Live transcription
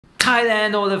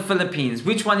Thailand or the Philippines?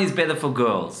 Which one is better for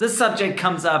girls? This subject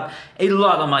comes up a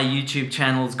lot on my YouTube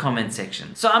channel's comment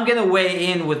section. So I'm gonna weigh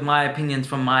in with my opinions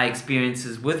from my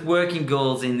experiences with working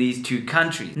girls in these two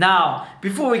countries. Now,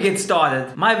 before we get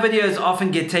started, my videos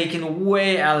often get taken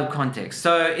way out of context.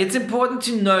 So it's important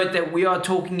to note that we are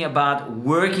talking about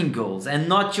working girls and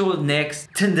not your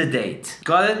next Tinder date.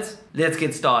 Got it? Let's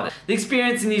get started. The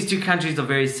experience in these two countries are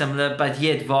very similar, but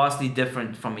yet vastly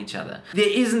different from each other. There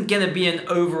isn't gonna be an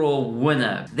overall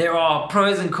winner. There are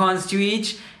pros and cons to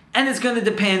each, and it's going to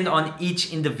depend on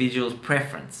each individual's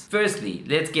preference. Firstly,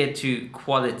 let's get to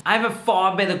quality. I have a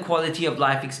far better quality of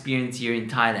life experience here in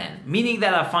Thailand, meaning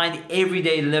that I find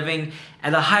everyday living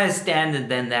at a higher standard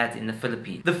than that in the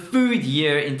Philippines. The food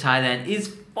here in Thailand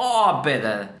is far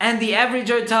better, and the average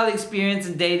hotel experience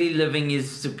and daily living is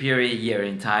superior here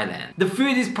in Thailand. The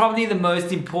food is probably the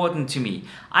most important to me.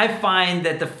 I find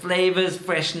that the flavors,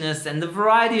 freshness, and the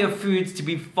variety of foods to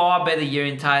be far better here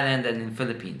in Thailand than in the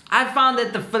Philippines. I found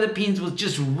that the Philippines was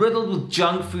just riddled with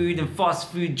junk food and fast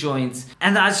food joints,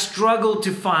 and I struggled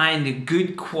to find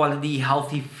good quality,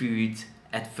 healthy food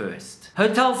at first.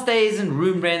 Hotel stays and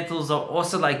room rentals are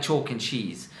also like chalk and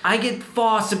cheese. I get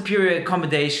far superior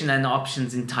accommodation and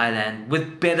options in Thailand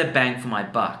with better bang for my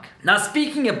buck. Now,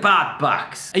 speaking about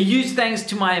bucks, a huge thanks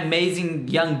to my amazing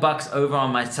young bucks over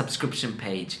on my subscription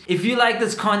page. If you like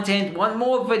this content, want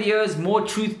more videos, more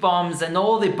truth bombs, and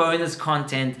all the bonus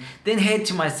content, then head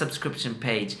to my subscription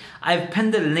page. I've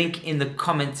pinned a link in the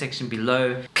comment section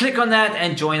below. Click on that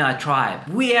and join our tribe.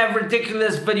 We have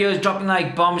ridiculous videos dropping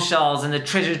like bombshells and a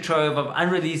treasure trove of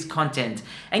unreleased content.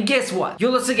 And guess what?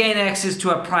 You'll also gain access to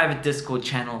a private Discord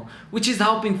channel, which is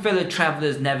helping fellow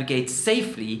travelers navigate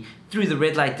safely through the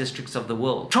red light districts of the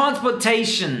world.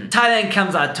 Transportation. Thailand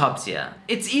comes out tops here.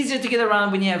 It's easier to get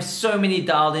around when you have so many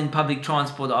dialed in public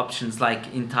transport options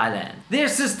like in Thailand. Their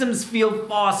systems feel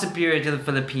far superior to the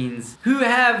Philippines, who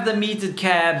have the metered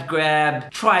cabs,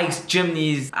 Grab, trikes,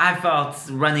 Jimneys. I felt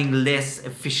running less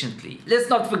efficiently. Let's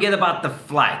not forget about the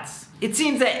flights. It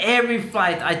seems that every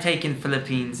flight I take in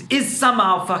Philippines is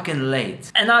somehow fucking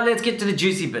late. And now let's get to the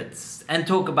juicy bits and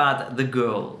talk about the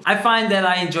girl. I find that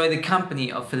I enjoy the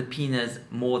company of Filipinas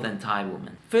more than Thai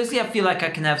women. Firstly, I feel like I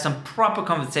can have some proper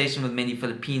conversation with many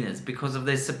Filipinas because of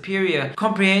their superior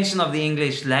comprehension of the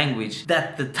English language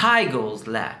that the Thai girls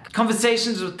lack.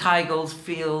 Conversations with Thai girls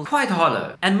feel quite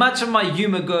hollow, and much of my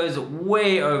humor goes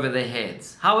way over their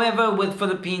heads. However, with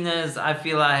Filipinas, I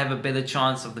feel I have a better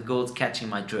chance of the girls catching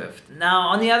my drift. Now,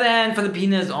 on the other hand,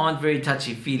 Filipinas aren't very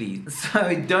touchy-feely,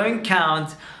 so don't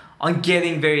count on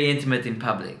getting very intimate in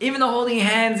public. Even holding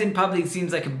hands in public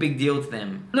seems like a big deal to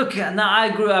them. Look, now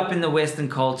I grew up in the Western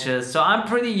culture, so I'm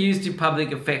pretty used to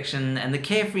public affection and the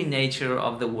carefree nature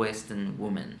of the Western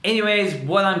woman. Anyways,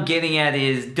 what I'm getting at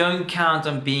is don't count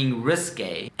on being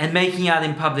risque and making out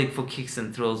in public for kicks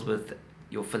and thrills with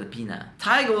your Filipina.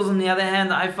 Thai girls, on the other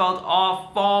hand, I felt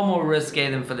are far more risque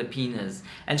than Filipinas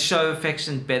and show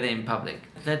affection better in public.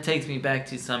 That takes me back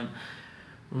to some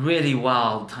really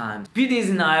wild times. Beauty is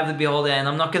in the eye of the beholder, and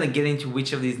I'm not going to get into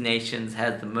which of these nations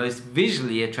has the most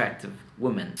visually attractive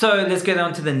women. So let's get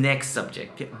on to the next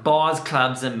subject. Bars,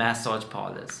 clubs, and massage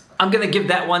parlors. I'm gonna give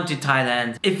that one to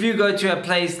Thailand. If you go to a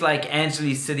place like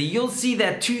Angeles City, you'll see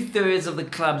that 2/3 of the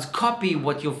clubs copy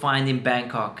what you'll find in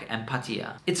Bangkok and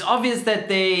Pattaya. It's obvious that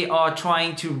they are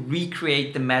trying to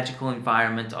recreate the magical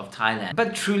environment of Thailand,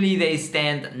 but truly they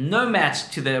stand no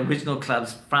match to the original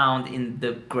clubs found in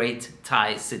the great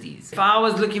Thai cities. If I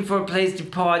was looking for a place to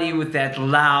party with that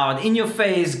loud,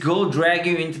 in-your-face, girl drag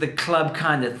you into the club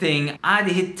kind of thing, I'd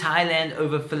hit Thailand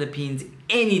over Philippines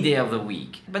any day of the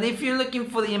week. But if you're looking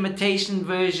for the imitation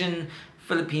version,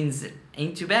 Philippines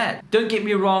ain't too bad. Don't get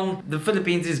me wrong, the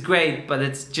Philippines is great, but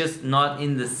it's just not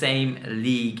in the same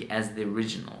league as the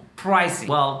original. Pricing.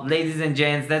 Well, ladies and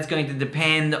gents, that's going to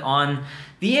depend on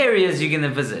the areas you're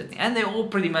gonna visit, and they're all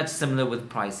pretty much similar with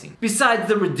pricing. Besides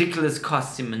the ridiculous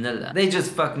costs in Manila, they're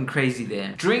just fucking crazy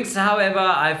there. Drinks, however,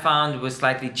 I found were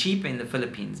slightly cheaper in the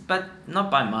Philippines, but not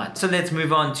by much. So let's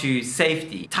move on to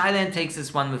safety. Thailand takes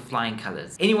this one with flying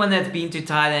colors. Anyone that's been to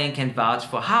Thailand can vouch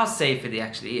for how safe it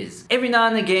actually is. Every now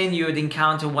and again you would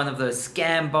encounter one of those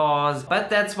scam bars,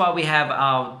 but that's why we have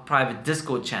our private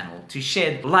Discord channel to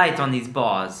shed light on these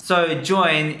bars. So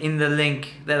join in the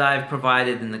link that I've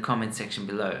provided in the comment section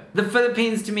below. The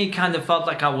Philippines to me kind of felt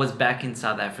like I was back in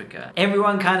South Africa.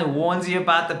 Everyone kind of warns you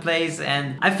about the place,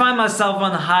 and I find myself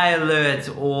on high alert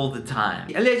all the time.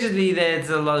 Allegedly there's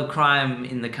a lot of crime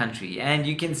in the country, and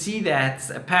you can see that's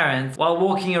apparent while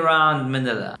walking around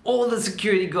Manila. All the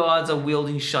security guards are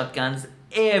wielding shotguns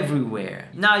everywhere.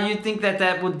 Now you'd think that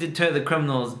that would deter the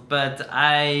criminals, but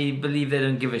I believe they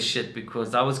don't give a shit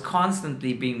because I was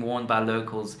constantly being warned by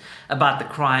locals about the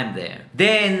crime there.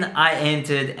 Then I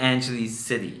entered Angeles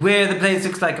City, where the place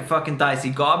looks like a fucking dicey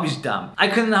garbage dump. I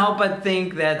couldn't help but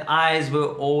think that eyes were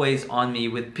always on me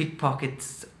with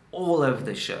pickpockets all over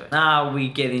the show. Now we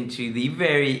get into the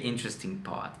very interesting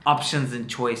part. Options and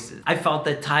choices. I felt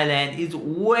that Thailand is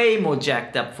way more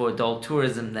jacked up for adult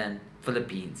tourism than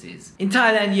Philippines is. In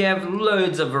Thailand you have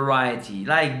loads of variety,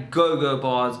 like go-go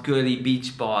bars, girly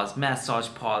beach bars, massage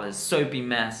parlors, soapy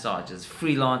massages,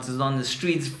 freelancers on the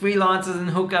streets, freelancers in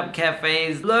hookup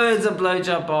cafes, loads of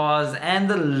blowjob bars, and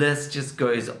the list just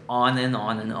goes on and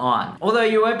on and on. Although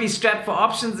you won't be strapped for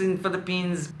options in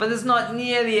Philippines, but it's not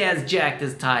nearly as jacked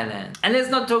as Thailand. And let's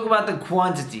not talk about the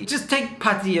quantity. Just take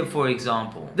Pattaya for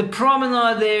example. The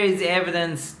promenade there is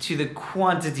evidence to the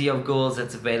quantity of girls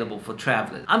that's available for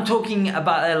travelers. I'm talking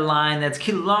about a line that's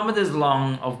kilometers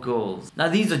long of girls. Now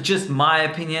these are just my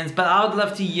opinions, but I would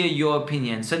love to hear your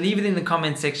opinion, so leave it in the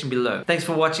comment section below. Thanks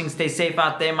for watching, stay safe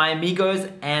out there my amigos,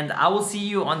 and I will see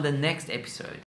you on the next episode.